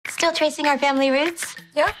Still tracing our family roots?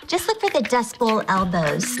 Yeah. Just look for the Dust Bowl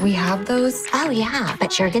elbows. We have those? Oh, yeah.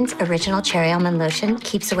 But Jergens Original Cherry Almond Lotion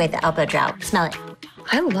keeps away the elbow drought. Smell it.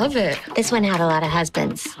 I love it. This one had a lot of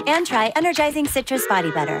husbands. And try Energizing Citrus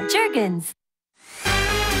Body Butter. Jergens.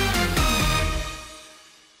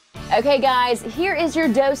 Okay, guys, here is your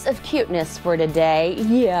dose of cuteness for today.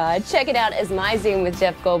 Yeah, check it out as my Zoom with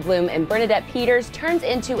Jeff Goldblum and Bernadette Peters turns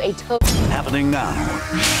into a total... Happening now.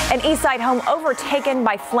 An Eastside home overtaken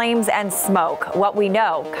by flames and smoke. What we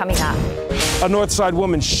know coming up. A Northside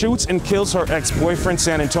woman shoots and kills her ex-boyfriend.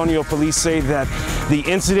 San Antonio police say that the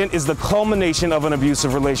incident is the culmination of an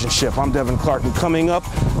abusive relationship. I'm Devin Clark, and coming up,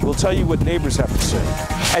 we'll tell you what neighbors have to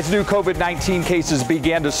say. As new COVID-19 cases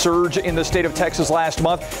began to surge in the state of Texas last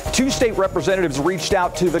month, 2 state representatives reached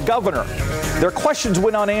out to the governor. Their questions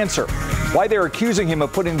went unanswered. Why they're accusing him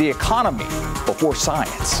of putting the economy before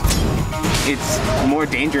science. It's more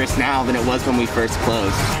dangerous now than it was when we first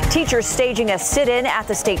closed. Teachers staging a sit-in at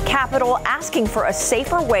the state capitol, asking for a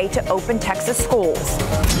safer way to open Texas schools.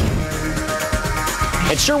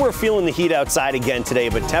 And sure, we're feeling the heat outside again today,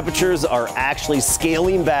 but temperatures are actually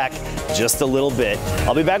scaling back just a little bit.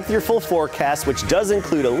 I'll be back with your full forecast, which does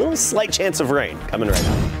include a little slight chance of rain coming right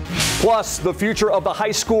up. Plus, the future of the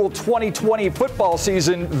high school 2020 football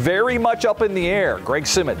season very much up in the air. Greg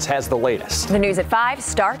Simmons has the latest. The news at 5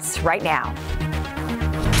 starts right now.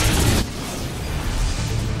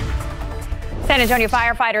 San Antonio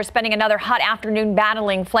firefighters spending another hot afternoon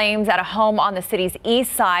battling flames at a home on the city's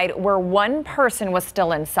east side where one person was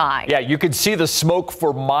still inside. Yeah, you could see the smoke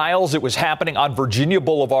for miles. It was happening on Virginia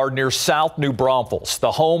Boulevard near South New Braunfels.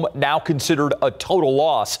 The home now considered a total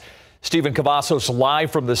loss. Stephen Cavazos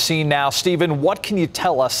live from the scene now. Stephen, what can you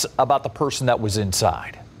tell us about the person that was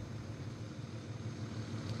inside?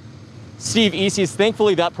 Steve Easties,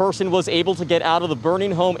 thankfully that person was able to get out of the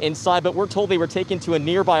burning home inside, but we're told they were taken to a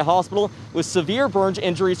nearby hospital with severe burn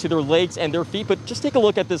injuries to their legs and their feet. But just take a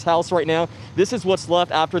look at this house right now. This is what's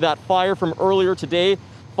left after that fire from earlier today.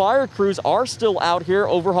 Fire crews are still out here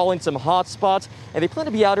overhauling some hot spots, and they plan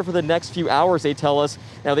to be out here for the next few hours, they tell us.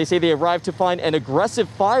 Now, they say they arrived to find an aggressive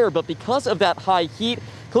fire, but because of that high heat,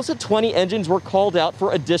 close to 20 engines were called out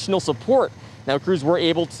for additional support. Now, crews were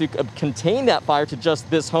able to contain that fire to just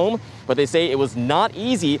this home, but they say it was not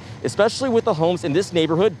easy, especially with the homes in this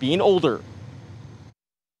neighborhood being older.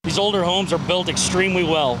 These older homes are built extremely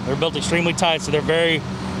well. They're built extremely tight, so they're very,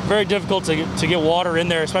 very difficult to get water in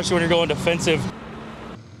there, especially when you're going defensive.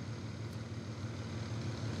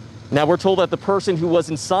 Now, we're told that the person who was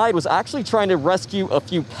inside was actually trying to rescue a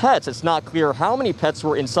few pets. It's not clear how many pets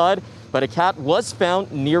were inside, but a cat was found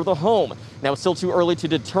near the home. Now, it's still too early to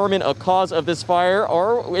determine a cause of this fire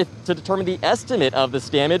or to determine the estimate of this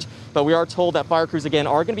damage, but we are told that fire crews, again,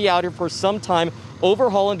 are going to be out here for some time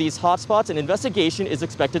overhauling these hotspots, and investigation is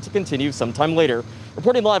expected to continue sometime later.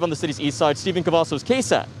 Reporting live on the city's east side, Stephen Cavazos,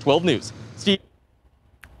 KSAT 12 News. Steve.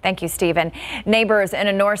 Thank you, Stephen. Neighbors in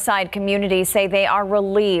a Northside community say they are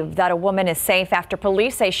relieved that a woman is safe after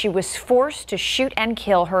police say she was forced to shoot and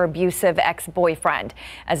kill her abusive ex-boyfriend.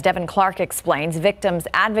 As Devin Clark explains, victims'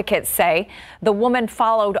 advocates say the woman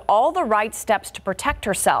followed all the right steps to protect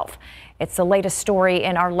herself. It's the latest story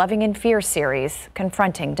in our Loving in Fear series,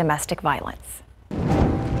 confronting domestic violence.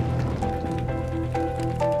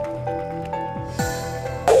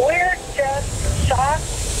 We're just shocked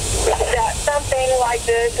that something like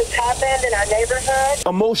this has happened in our neighborhood.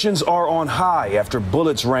 Emotions are on high after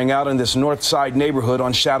bullets rang out in this North Side neighborhood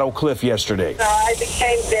on Shadow Cliff yesterday. I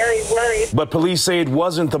became very worried. But police say it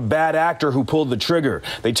wasn't the bad actor who pulled the trigger.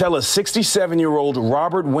 They tell us 67-year-old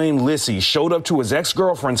Robert Wayne Lissy showed up to his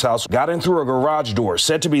ex-girlfriend's house, got in through a garage door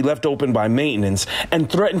said to be left open by maintenance, and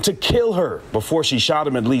threatened to kill her before she shot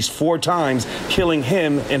him at least 4 times, killing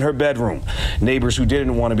him in her bedroom. Neighbors who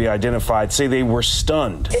didn't want to be identified say they were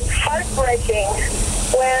stunned. It's heartbreaking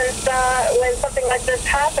when something like this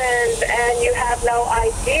happens and you have no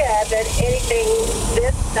idea that anything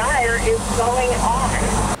this dire is going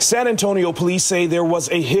on. San Antonio police say there was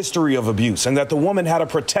a history of abuse and that the woman had a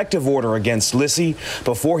protective order against Lissy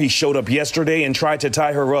before he showed up yesterday and tried to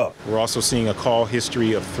tie her up. We're also seeing a call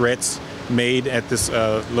history of threats made at this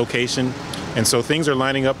location. And so things are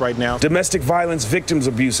lining up right now. Domestic violence victims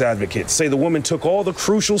abuse advocates say the woman took all the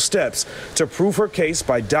crucial steps to prove her case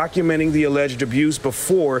by documenting the alleged abuse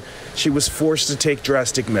before she was forced to take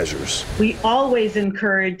drastic measures. We always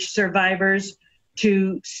encourage survivors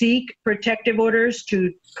to seek protective orders,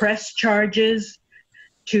 to press charges,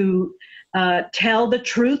 to tell the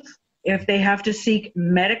truth if they have to seek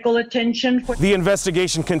medical attention. The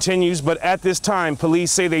investigation continues, but at this time,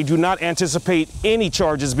 police say they do not anticipate any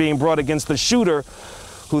charges being brought against the shooter,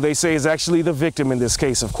 who they say is actually the victim in this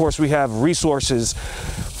case. Of course, we have resources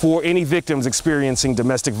for any victims experiencing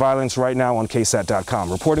domestic violence right now on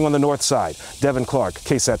KSAT.com. Reporting on the north side, Devin Clark,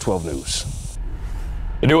 KSAT 12 News.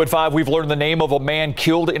 New at 5, we've learned the name of a man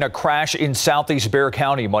killed in a crash in southeast Bexar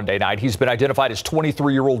County Monday night. He's been identified as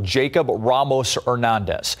 23-year-old Jacob Ramos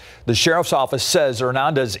Hernandez. The sheriff's office says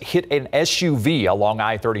Hernandez hit an SUV along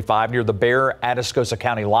I-35 near the Bexar-Atascosa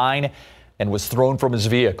County line and was thrown from his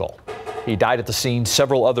vehicle. He died at the scene.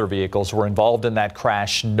 Several other vehicles were involved in that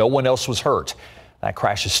crash. No one else was hurt. That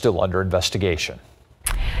crash is still under investigation.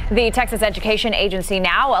 The Texas Education Agency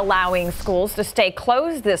now allowing schools to stay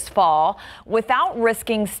closed this fall without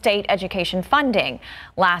risking state education funding.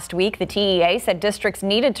 Last week, the TEA said districts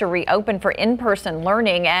needed to reopen for in-person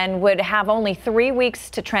learning and would have only 3 weeks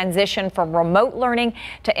to transition from remote learning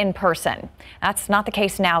to in-person. That's not the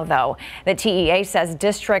case now, though. The TEA says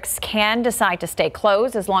districts can decide to stay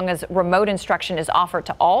closed as long as remote instruction is offered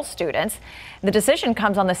to all students. The decision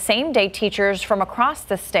comes on the same day teachers from across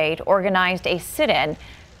the state organized a sit-in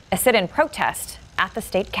protest at the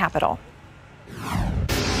state capitol.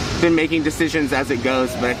 Been making decisions as it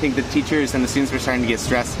goes, but I think the teachers and the students were starting to get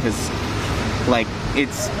stressed because, like,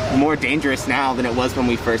 it's more dangerous now than it was when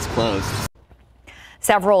we first closed.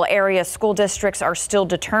 Several area school districts are still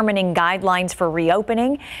determining guidelines for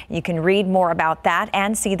reopening. You can read more about that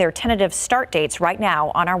and see their tentative start dates right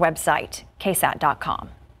now on our website, KSAT.com.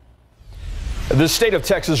 The state of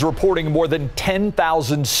Texas reporting more than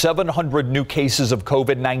 10,700 new cases of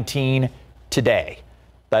COVID-19 today.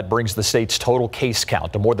 That brings the state's total case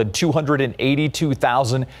count to more than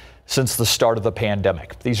 282,000 since the start of the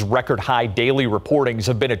pandemic. These record high daily reportings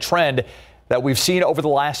have been a trend that we've seen over the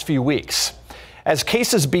last few weeks. As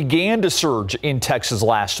cases began to surge in Texas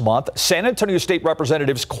last month, San Antonio state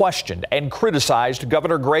representatives questioned and criticized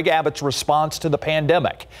Governor Greg Abbott's response to the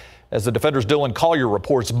pandemic. As the Defender's Dylan Collier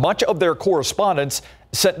reports, much of their correspondence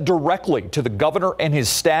sent directly to the governor and his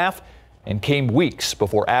staff and came weeks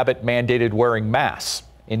before Abbott mandated wearing masks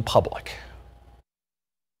in public.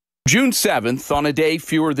 June 7th, on a day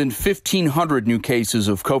fewer than 1,500 new cases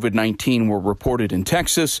of COVID-19 were reported in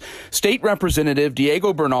Texas, State Representative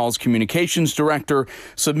Diego Bernal's communications director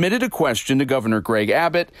submitted a question to Governor Greg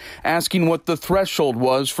Abbott asking what the threshold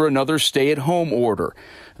was for another stay-at-home order.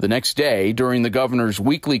 The next day, during the governor's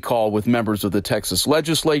weekly call with members of the Texas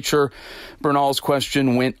legislature, Bernal's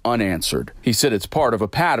question went unanswered. He said it's part of a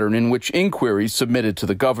pattern in which inquiries submitted to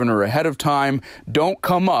the governor ahead of time don't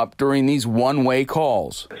come up during these one-way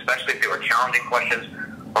calls. Especially if they were challenging questions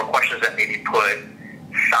or questions that maybe put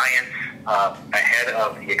science ahead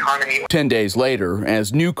of the economy. 10 days later,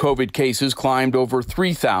 as new COVID cases climbed over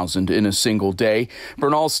 3,000 in a single day,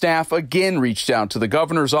 Bernal's staff again reached out to the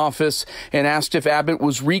governor's office and asked if Abbott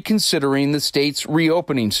was reconsidering the state's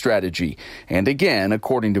reopening strategy. And again,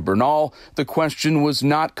 according to Bernal, the question was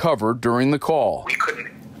not covered during the call. We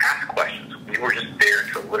couldn't ask questions. We were just there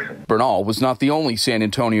to listen. Bernal was not the only San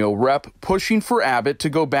Antonio rep pushing for Abbott to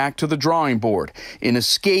go back to the drawing board. In a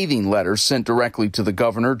scathing letter sent directly to the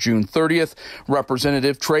governor June 30th,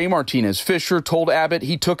 Representative Trey Martinez Fisher told Abbott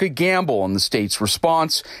he took a gamble on the state's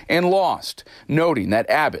response and lost, noting that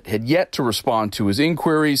Abbott had yet to respond to his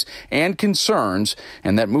inquiries and concerns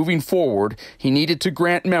and that moving forward, he needed to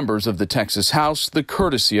grant members of the Texas House the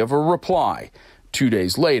courtesy of a reply. 2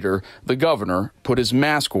 days later, the governor put his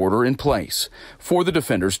mask order in place. For the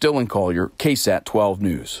Defender's Dylan Collier, KSAT 12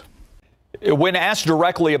 News. When asked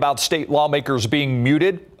directly about state lawmakers being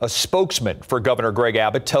muted, a spokesman for Governor Greg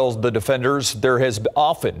Abbott tells the Defenders there has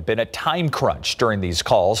often been a time crunch during these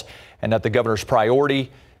calls and that the governor's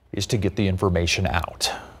priority is to get the information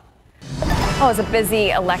out. Well, it's a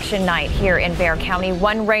busy election night here in Bexar County.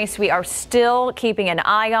 One race we are still keeping an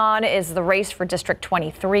eye on is the race for District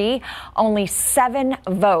 23. Only 7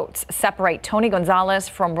 votes separate Tony Gonzalez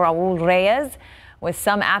from Raul Reyes. With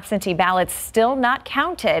some absentee ballots still not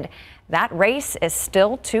counted, that race is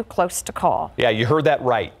still too close to call. Yeah, you heard that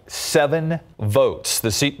right. 7 votes.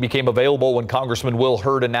 The seat became available when Congressman Will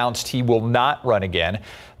Hurd announced he will not run again.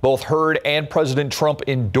 Both Hurd and President Trump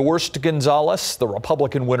endorsed Gonzalez. The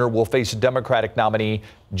Republican winner will face Democratic nominee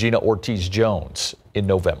Gina Ortiz-Jones in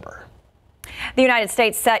November. The United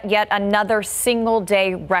States set yet another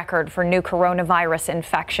single-day record for new coronavirus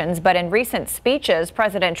infections. But in recent speeches,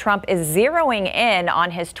 President Trump is zeroing in on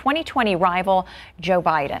his 2020 rival, Joe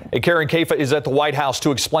Biden. Karen Caifa is at the White House to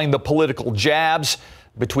explain the political jabs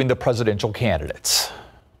between the presidential candidates.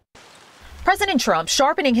 President Trump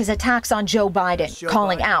sharpening his attacks on Joe Biden,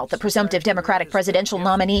 calling out the presumptive Democratic presidential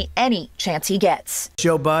nominee any chance he gets.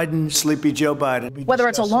 Joe Biden, sleepy Joe Biden. Whether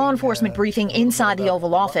it's a law enforcement briefing inside the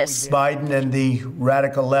Oval Office. Biden and the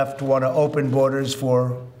radical left want to open borders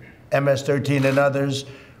for MS-13 and others.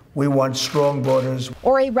 We want strong borders.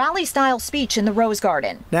 Or a rally-style speech in the Rose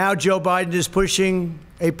Garden. Now Joe Biden is pushing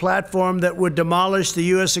a platform that would demolish the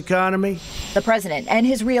U.S. economy. The president and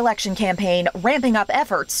his re-election campaign ramping up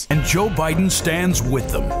efforts. And Joe Biden stands with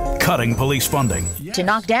them, cutting police funding. To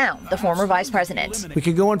knock down the former vice president. We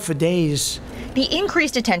could go on for days. The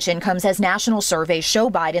increased attention comes as national surveys show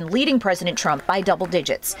Biden leading President Trump by double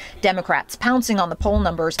digits. Democrats pouncing on the poll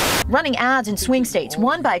numbers, running ads in swing states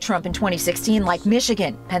won by Trump in 2016 like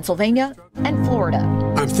Michigan, Pennsylvania, and Florida.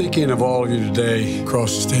 I'm thinking of all of you today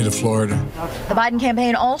across the state of Florida. The Biden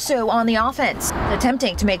campaign also on the offense,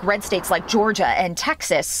 attempting to make red states like Georgia and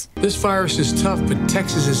Texas. This virus is tough, but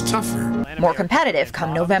Texas is tougher. More competitive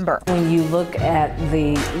come November. When you look at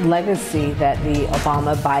the legacy that the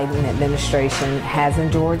Obama-Biden administration has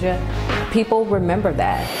in Georgia, people remember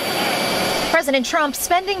that. President Trump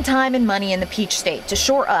spending time and money in the Peach State to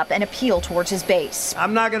shore up and appeal towards his base.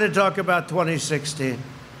 I'm not going to talk about 2016.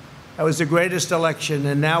 That was the greatest election,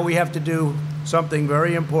 and now we have to do something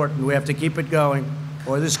very important. We have to keep it going,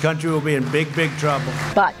 or this country will be in big, big trouble.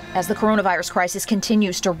 But as the coronavirus crisis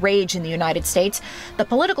continues to rage in the United States, the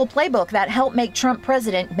political playbook that helped make Trump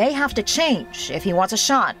president may have to change if he wants a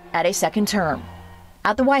shot at a second term.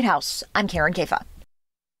 At the White House, I'm Karen Kafa.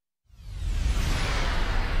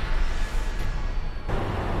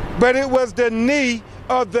 But it was the knee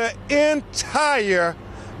of the entire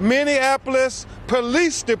Minneapolis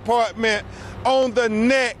Police Department on the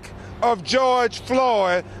neck of George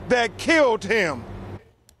Floyd that killed him.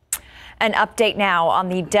 An update now on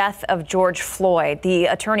the death of George Floyd. The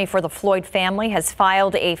attorney for the Floyd family has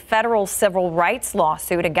filed a federal civil rights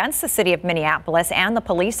lawsuit against the city of Minneapolis and the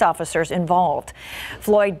police officers involved.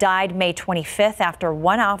 Floyd died May 25th after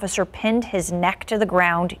one officer pinned his neck to the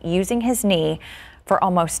ground using his knee for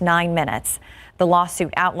almost 9 minutes. The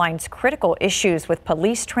lawsuit outlines critical issues with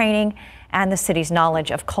police training and the city's knowledge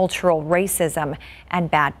of cultural racism and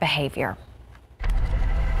bad behavior.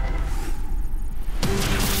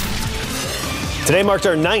 Today marked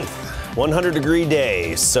our 9th 100-degree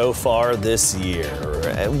day so far this year.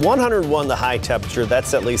 101 the high temperature,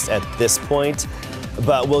 that's at least at this point.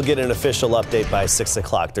 But we'll get an official update by 6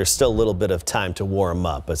 o'clock. There's still a little bit of time to warm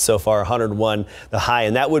up. But so far, 101 the high,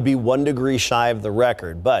 and that would be 1 degree shy of the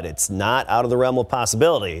record. But it's not out of the realm of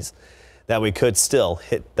possibilities that we could still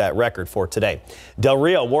hit that record for today. Del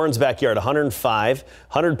Rio, Warren's backyard, 105,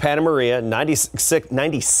 100 Santa Maria,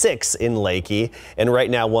 96 in Lakey, and right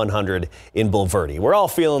now 100 in Bulverde. We're all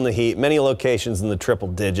feeling the heat. Many locations in the triple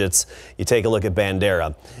digits. You take a look at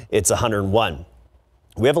Bandera, it's 101.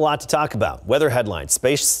 We have a lot to talk about. Weather headlines,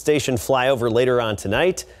 space station flyover later on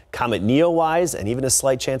tonight, Comet Neowise, and even a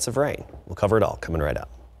slight chance of rain. We'll cover it all coming right up.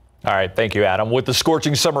 All right, thank you, Adam. With the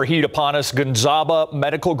scorching summer heat upon us, Gonzaga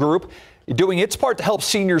Medical Group doing its part to help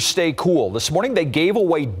seniors stay cool. This morning, they gave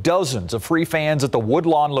away dozens of free fans at the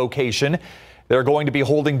Woodlawn location. They're going to be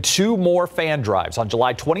holding 2 more fan drives on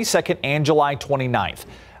July 22nd and July 29th.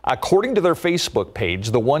 According to their Facebook page,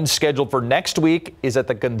 the one scheduled for next week is at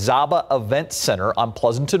the Gonzaga Event Center on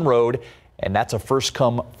Pleasanton Road, and that's a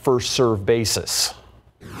first-come, first-served basis.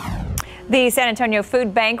 The San Antonio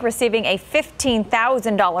Food Bank receiving a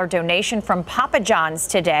 $15,000 donation from Papa John's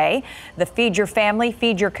today. The Feed Your Family,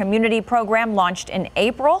 Feed Your Community program launched in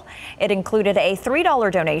April. It included a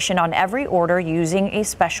 $3 donation on every order using a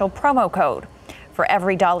special promo code. For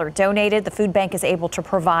every dollar donated, the food bank is able to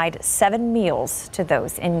provide 7 meals to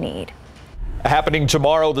those in need. Happening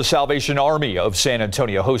tomorrow, the Salvation Army of San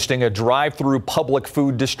Antonio hosting a drive-through public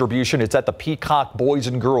food distribution. It's at the Peacock Boys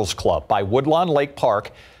and Girls Club by Woodlawn Lake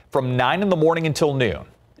Park from 9 in the morning until noon.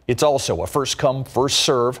 It's also a first come, first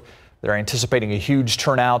serve. They're anticipating a huge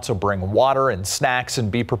turnout, so bring water and snacks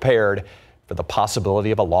and be prepared for the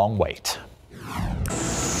possibility of a long wait.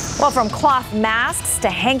 Well, from cloth masks to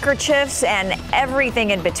handkerchiefs and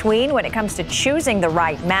everything in between when it comes to choosing the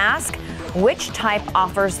right mask, which type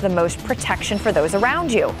offers the most protection for those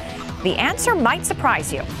around you? The answer might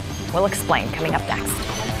surprise you. We'll explain coming up next.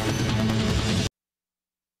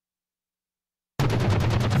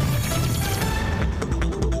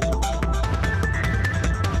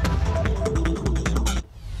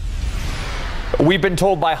 We've been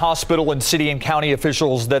told by hospital and city and county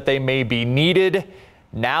officials that they may be needed.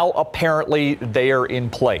 Now, apparently, they are in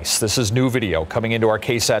place. This is new video coming into our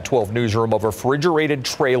KSAT 12 newsroom of refrigerated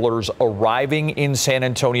trailers arriving in San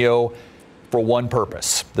Antonio for one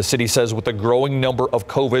purpose. The city says with the growing number of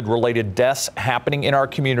COVID-related deaths happening in our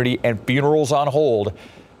community and funerals on hold,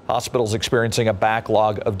 hospitals experiencing a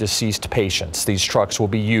backlog of deceased patients. These trucks will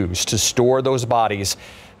be used to store those bodies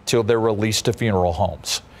till they're released to funeral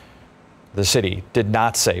homes. The city did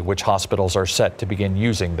not say which hospitals are set to begin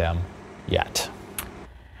using them yet.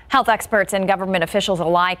 Health experts and government officials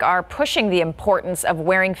alike are pushing the importance of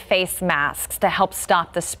wearing face masks to help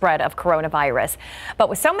stop the spread of coronavirus. But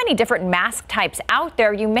with so many different mask types out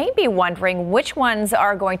there, you may be wondering which ones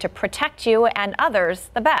are going to protect you and others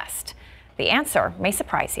the best. The answer may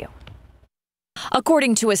surprise you.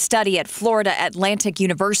 According to a study at Florida Atlantic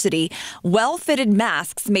University, well-fitted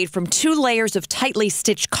masks made from 2 layers of tightly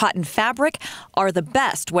stitched cotton fabric are the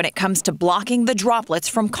best when it comes to blocking the droplets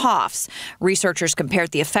from coughs. Researchers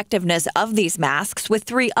compared the effectiveness of these masks with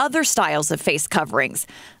 3 other styles of face coverings: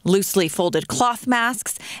 loosely folded cloth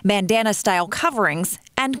masks, bandana-style coverings,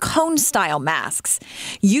 and cone-style masks.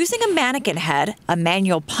 Using a mannequin head, a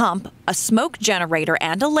manual pump, a smoke generator,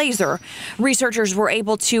 and a laser, researchers were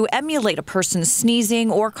able to emulate a person's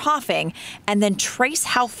sneezing or coughing and then trace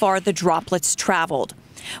how far the droplets traveled.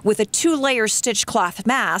 With a 2-layer stitched cloth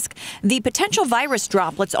mask, the potential virus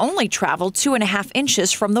droplets only traveled 2.5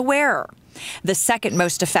 inches from the wearer. The second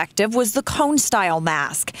most effective was the cone-style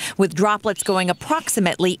mask, with droplets going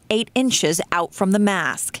approximately 8 inches out from the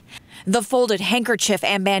mask. The folded handkerchief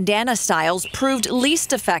and bandana styles proved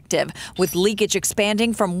least effective, with leakage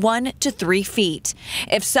expanding from 1 to 3 feet.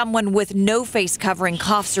 If someone with no face covering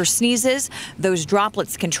coughs or sneezes, those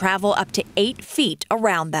droplets can travel up to 8 feet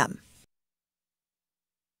around them.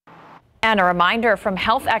 And a reminder from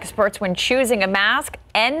health experts: when choosing a mask,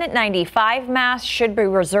 N95 masks should be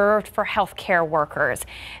reserved for healthcare workers.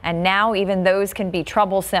 And now even those can be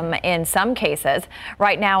troublesome in some cases.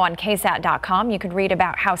 Right now on KSAT.com, you can read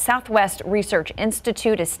about how Southwest Research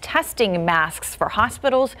Institute is testing masks for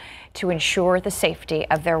hospitals to ensure the safety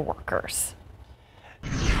of their workers.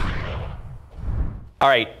 All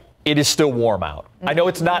right, it is still warm out. I know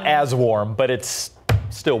it's not as warm, but it's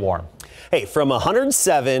still warm. Hey, from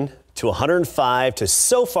 107 to 105 to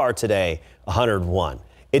so far today, 101.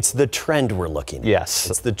 It's the trend we're looking at. Yes.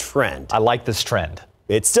 It's the trend. I like this trend.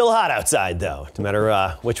 It's still hot outside, though, no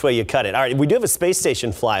matter which way you cut it. All right, we do have a space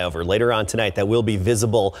station flyover later on tonight that will be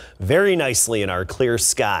visible very nicely in our clear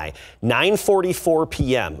sky. 9:44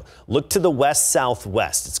 p.m. Look to the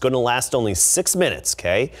west-southwest. It's going to last only 6 minutes,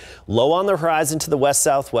 okay? Low on the horizon to the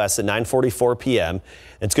west-southwest at 9:44 p.m.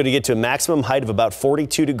 It's going to get to a maximum height of about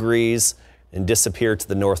 42 degrees and disappear to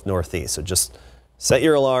the north-northeast. So just set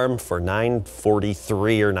your alarm for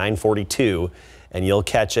 9:43 or 9:42, and you'll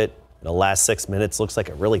catch it. In the last 6 minutes, looks like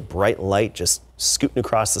a really bright light just scooting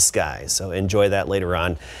across the sky. So enjoy that later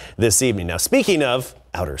on this evening. Now, speaking of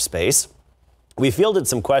outer space, we fielded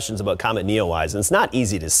some questions about Comet Neowise, and it's not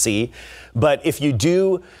easy to see, but if you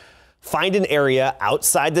do find an area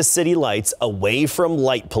outside the city lights away from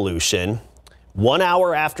light pollution, 1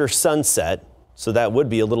 hour after sunset, so that would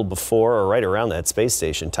be a little before or right around that space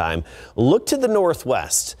station time, look to the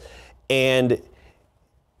northwest and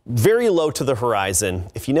very low to the horizon.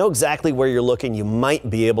 If you know exactly where you're looking, you might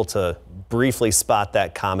be able to briefly spot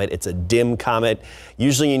that comet. It's a dim comet.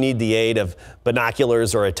 Usually you need the aid of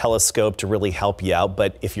binoculars or a telescope to really help you out.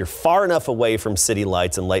 But if you're far enough away from city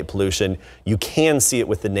lights and light pollution, you can see it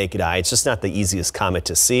with the naked eye. It's just not the easiest comet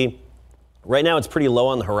to see. Right now it's pretty low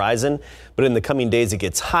on the horizon, but in the coming days it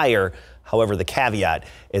gets higher. However, the caveat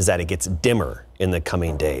is that it gets dimmer in the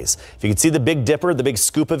coming days. If you can see the Big Dipper, the big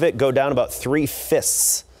scoop of it, go down about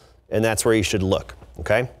 3/5, and that's where you should look,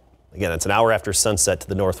 okay? Again, that's an hour after sunset to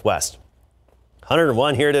the northwest.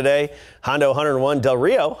 101 here today. Hondo 101, Del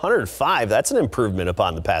Rio 105. That's an improvement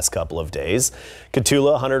upon the past couple of days.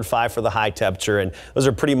 Cotulla 105 for the high temperature, and those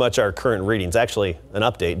are pretty much our current readings. Actually, an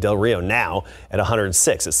update, Del Rio now at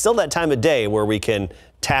 106. It's still that time of day where we can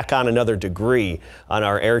tack on another degree on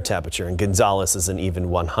our air temperature, and Gonzales is an even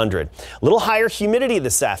 100. A little higher humidity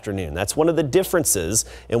this afternoon. That's one of the differences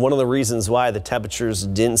and one of the reasons why the temperatures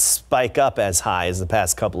didn't spike up as high as the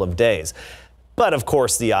past couple of days. But of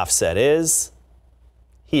course, the offset is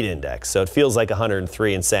heat index. So it feels like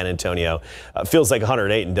 103 in San Antonio, feels like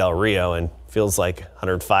 108 in Del Rio, and feels like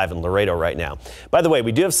 105 in Laredo right now. By the way,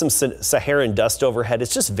 we do have some Saharan dust overhead.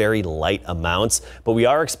 It's just very light amounts, but we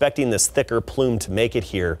are expecting this thicker plume to make it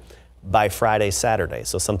here by Friday, Saturday,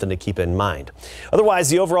 so something to keep in mind. Otherwise,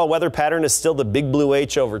 the overall weather pattern is still the big blue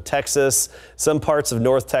H over Texas. Some parts of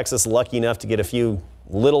North Texas lucky enough to get a few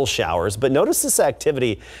little showers, but notice this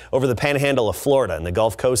activity over the panhandle of Florida and the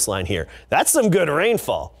Gulf coastline here. That's some good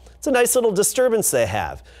rainfall. It's a nice little disturbance they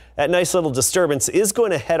have. That nice little disturbance is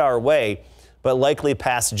going to head our way but likely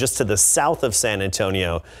pass just to the south of San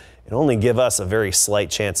Antonio and only give us a very slight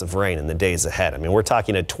chance of rain in the days ahead. I mean, we're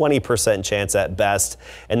talking a 20% chance at best,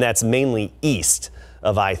 and that's mainly east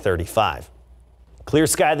of I-35. Clear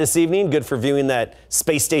sky this evening, good for viewing that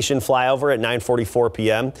space station flyover at 9:44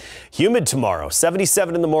 p.m. Humid tomorrow,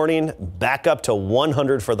 77 in the morning, back up to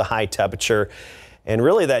 100 for the high temperature. And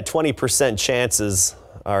really that 20% chance is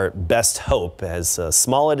our best hope. As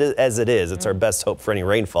small as it is, it's our best hope for any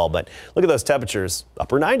rainfall. But look at those temperatures,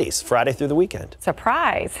 upper 90s, Friday through the weekend.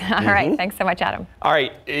 Surprise. All right, thanks so much, Adam. All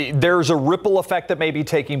right, there's a ripple effect that may be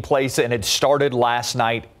taking place, and it started last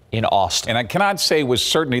night in Austin. And I cannot say with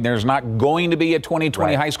certainty there's not going to be a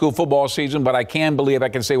 2020 high school football season, but I can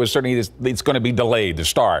say with certainty it's going to be delayed to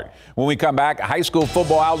start. When we come back, high school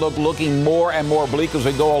football outlook looking more and more bleak as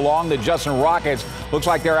we go along. The Justin Rockets looks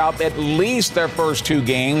like they're out at least their first 2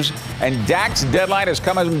 games, and Dak's deadline has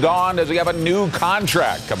come and gone as we have a new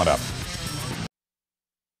contract coming up.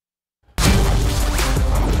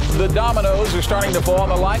 The dominoes are starting to fall.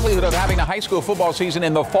 The likelihood of having a high school football season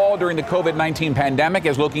in the fall during the COVID-19 pandemic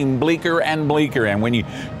is looking bleaker and bleaker. And when you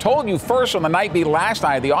told you first on the night beat last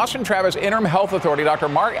night, the Austin Travis Interim Health Authority, Dr.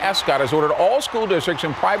 Mark Escott, has ordered all school districts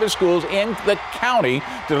and private schools in the county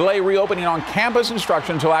to delay reopening on campus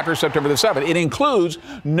instruction until after September the 7th. It includes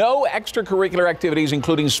no extracurricular activities,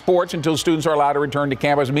 including sports, until students are allowed to return to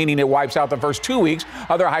campus, meaning it wipes out the first 2 weeks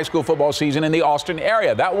of their high school football season in the Austin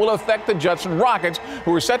area. That will affect the Judson Rockets,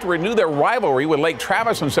 who are set to renew their rivalry with Lake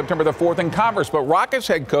Travis on September the 4th in conference. But Rockets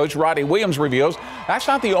head coach Roddy Williams reveals that's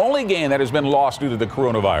not the only game that has been lost due to the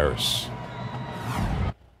coronavirus.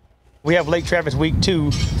 We have Lake Travis week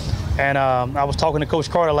 2, and I was talking to Coach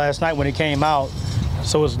Carter last night when it came out.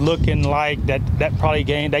 So it's looking like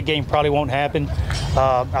that game probably won't happen.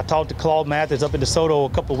 I talked to Claude Mathis up at DeSoto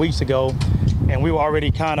a couple of weeks ago, and we were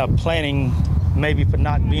already kind of planning maybe for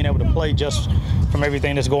not being able to play just from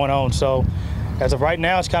everything that's going on. So as of right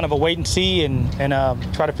now, it's kind of a wait and see and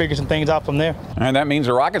try to figure some things out from there. And that means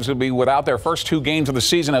the Rockets will be without their first 2 games of the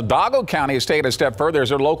season. Hidalgo County has taken a step further as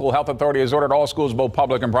their local health authority has ordered all schools, both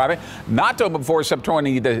public and private, not to open before September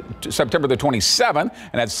the 27th.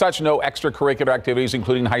 And as such, no extracurricular activities,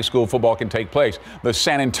 including high school football, can take place. The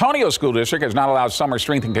San Antonio School District has not allowed summer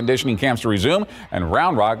strength and conditioning camps to resume, and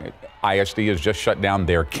Round Rock ISD has just shut down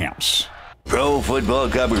their camps. Pro football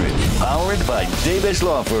coverage, powered by Davis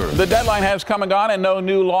Law Firm. The deadline has come and gone, and no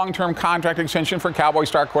new long-term contract extension for Cowboy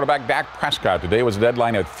star quarterback Dak Prescott. Today was a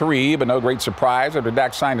deadline at 3, but no great surprise after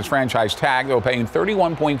Dak signed his franchise tag. They'll pay him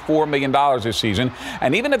 $31.4 million this season.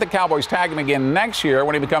 And even if the Cowboys tag him again next year,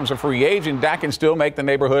 when he becomes a free agent, Dak can still make the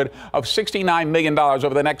neighborhood of $69 million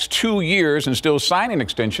over the next 2 years and still sign an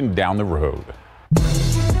extension down the road.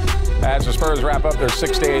 As the Spurs wrap up their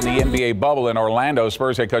 6th day in the NBA bubble in Orlando,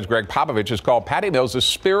 Spurs head coach Greg Popovich has called Patty Mills the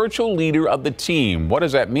spiritual leader of the team. What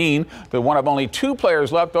does that mean? That one of only 2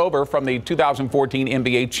 players left over from the 2014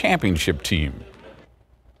 NBA championship team.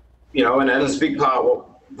 You know, and it's a big part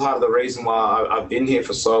of the reason why I've been here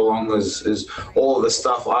for so long is all of the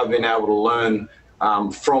stuff I've been able to learn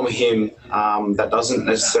from him that doesn't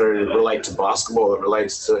necessarily relate to basketball. It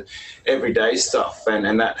relates to everyday stuff,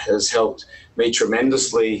 and that has helped me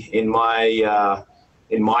tremendously in my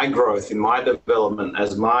growth, in my development,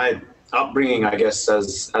 as my upbringing, I guess,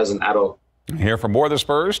 as an adult. Here for more of the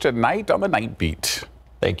Spurs tonight on the Night Beat.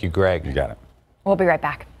 Thank you, Greg. You got it. We'll be right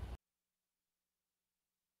back.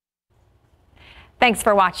 Thanks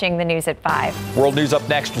for watching the News at 5. World News up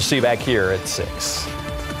next. We'll see you back here at 6.